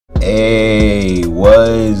Hey,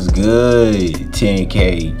 what's good,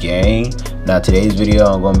 10K gang? Now today's video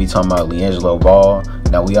I'm going to be talking about LiAngelo Ball.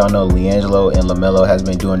 Now we all know LiAngelo and LaMelo has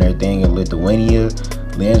been doing their thing in Lithuania.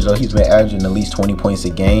 LiAngelo, he's been averaging at least 20 points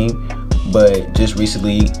a game, but just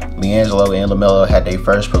recently LiAngelo and LaMelo had their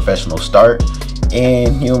first professional start,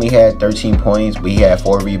 and he only had 13 points, but he had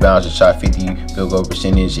 4 rebounds and shot 50 field goal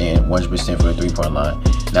percentage and 100% for the three-point line.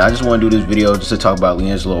 Now I just want to do this video just to talk about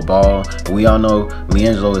LiAngelo Ball. We all know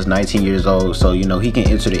LiAngelo is 19 years old, so you know he can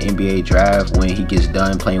enter the NBA draft when he gets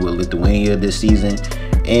done playing with Lithuania this season.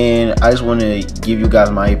 And I just want to give you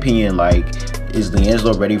guys my opinion, like, is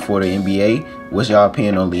LiAngelo ready for the NBA? What's y'all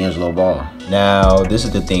opinion on LiAngelo Ball? Now this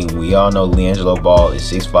is the thing, we all know LiAngelo Ball is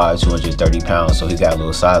 6'5", 230 pounds, so he got a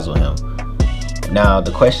little size on him. Now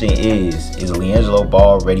the question is LiAngelo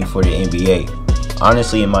Ball ready for the NBA?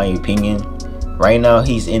 Honestly, in my opinion, right now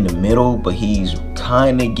he's in the middle, but he's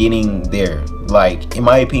kind of getting there. Like, in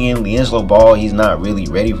my opinion, LiAngelo Ball, he's not really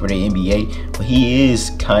ready for the NBA, but he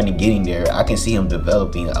is kind of getting there. I can see him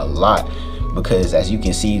developing a lot because, as you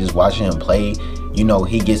can see, just watching him play, you know,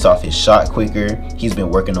 he gets off his shot quicker. He's been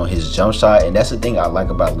working on his jump shot, and that's the thing I like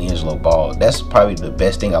about LiAngelo Ball. That's probably the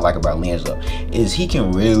best thing I like about LiAngelo, is he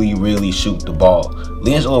can really shoot the ball.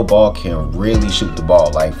 LiAngelo Ball can really shoot the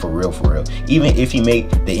ball, like, for real. Even if he make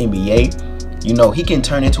the NBA, you know, he can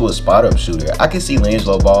turn into a spot-up shooter. I can see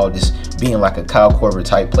LiAngelo Ball just being like a Kyle Korver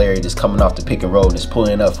type player, just coming off the pick and roll and just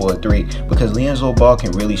pulling up for a three, because LiAngelo Ball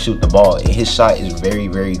can really shoot the ball, and his shot is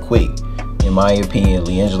very quick. In my opinion,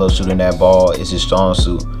 LiAngelo shooting that ball is his strong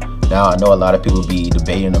suit. Now, I know a lot of people be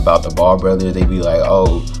debating about the Ball brothers. They be like,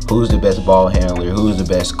 oh, who's the best ball handler? Who's the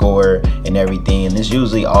best scorer and everything? And it's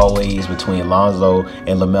usually always between Lonzo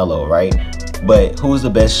and LaMelo, right? But who's the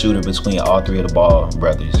best shooter between all three of the Ball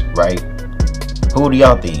brothers, right? Who do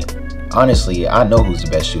y'all think? Honestly, I know who's the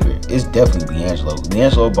best shooter. It's definitely LiAngelo.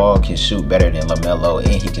 LiAngelo Ball can shoot better than LaMelo,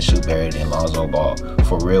 and he can shoot better than Lonzo Ball.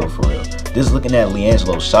 For real. Just looking at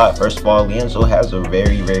LiAngelo's shot, first of all, LiAngelo has a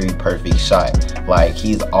very perfect shot. Like,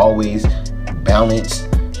 he's always balanced.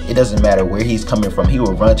 It doesn't matter where he's coming from. He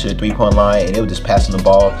will run to the three-point line, and it will just passing the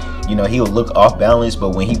ball. You know, he'll look off balance, but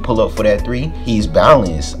when he pull up for that three, he's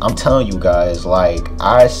balanced. I'm telling you guys, like,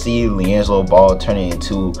 I see LiAngelo Ball turning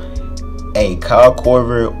into a Kyle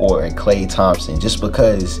Korver or a Klay Thompson, just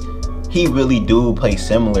because he really do play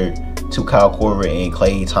similar to Kyle Korver and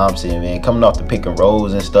Klay Thompson, man, coming off the pick and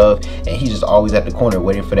rolls and stuff, and he's just always at the corner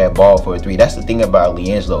waiting for that ball for a three. That's the thing about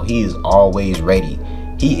LiAngelo. He is always ready.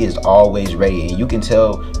 He is always ready, and you can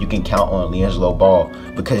tell, you can count on LiAngelo Ball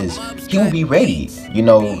because he will be ready. You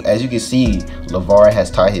know, as you can see, LeVar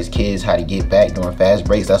has taught his kids how to get back during fast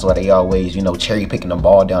breaks. That's why they always, you know, cherry picking the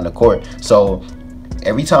ball down the court. So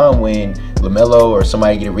every time when LaMelo or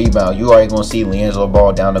somebody get a rebound, you already gonna see LiAngelo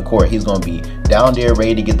Ball down the court. He's gonna be down there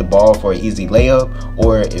ready to get the ball for an easy layup,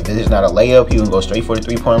 or if it's not a layup, he can go straight for the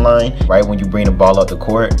three-point line. Right when you bring the ball up the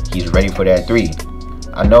court, he's ready for that three.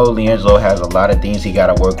 I know LiAngelo has a lot of things he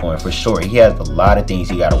got to work on, for sure. He has a lot of things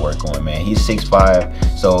he got to work on, man. He's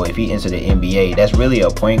 6'5", so if he enters the NBA, that's really a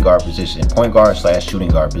point guard position, point guard / shooting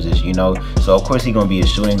guard position, you know. So of course he's gonna be a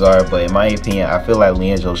shooting guard, but in my opinion, I feel like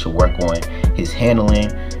LiAngelo should work on his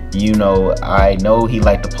handling. You know, I know he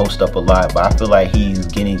like to post up a lot, but I feel like he's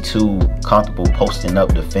getting too comfortable posting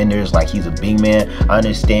up defenders like he's a big man. I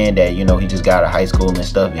understand that, you know, he just got out of high school and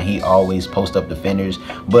stuff, and he always post up defenders,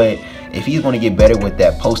 but if he's going to get better with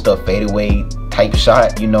that post up fadeaway type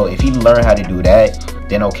shot, you know, if he learn how to do that,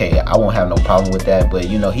 then okay, I won't have no problem with that. But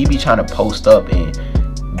you know, he be trying to post up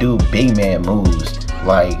and do big man moves.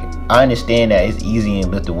 Like, I understand that it's easy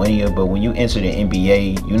in Lithuania, but when you enter the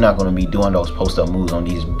NBA, you're not going to be doing those post-up moves on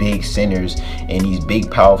these big centers and these big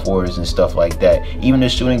power forwards and stuff like that. Even the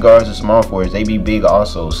shooting guards and small forwards, they be big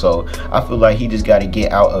also. So I feel like he just got to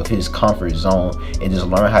get out of his comfort zone and just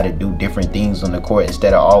learn how to do different things on the court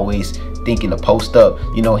instead of always thinking to post up.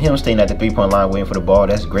 You know, him staying at the three-point line waiting for the ball,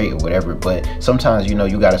 that's great or whatever, but sometimes, you know,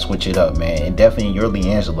 you got to switch it up, man. And definitely you're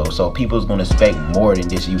LiAngelo, so people's going to expect more than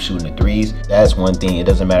just you shooting the threes. That's one thing. It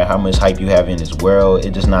doesn't matter how much hype you have in this world.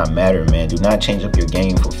 It does not matter, man. Do not change up your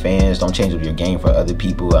game for fans. Don't change up your game for other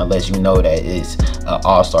people unless you know that it's an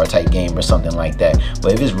all-star type game or something like that.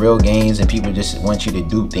 But if it's real games and people just want you to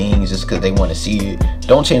do things just because they want to see it,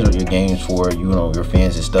 don't change up your games for, you know, your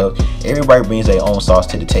fans and stuff. Everybody brings their own sauce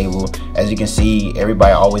to the table. As you can see,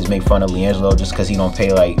 everybody always make fun of LiAngelo just because he don't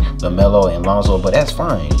pay like LaMelo and Lonzo, but that's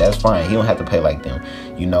fine. That's fine. He don't have to pay like them.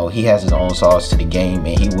 You know, he has his own sauce to the game,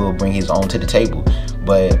 and he will bring his own to the table.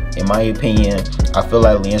 But in my opinion, I feel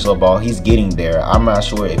like LiAngelo Ball, he's getting there. I'm not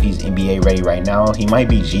sure if he's NBA ready right now. He might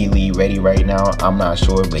be G League ready right now. I'm not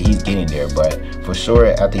sure, but he's getting there. But for sure,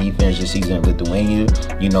 after he finishes the season in Lithuania,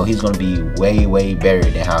 you know, he's going to be way, way better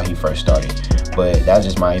than how he first started. But that's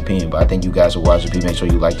just my opinion. But I thank you guys for watching. Please make sure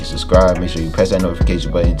you like and subscribe. Make sure you press that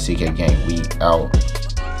notification button. CK Gang, we out.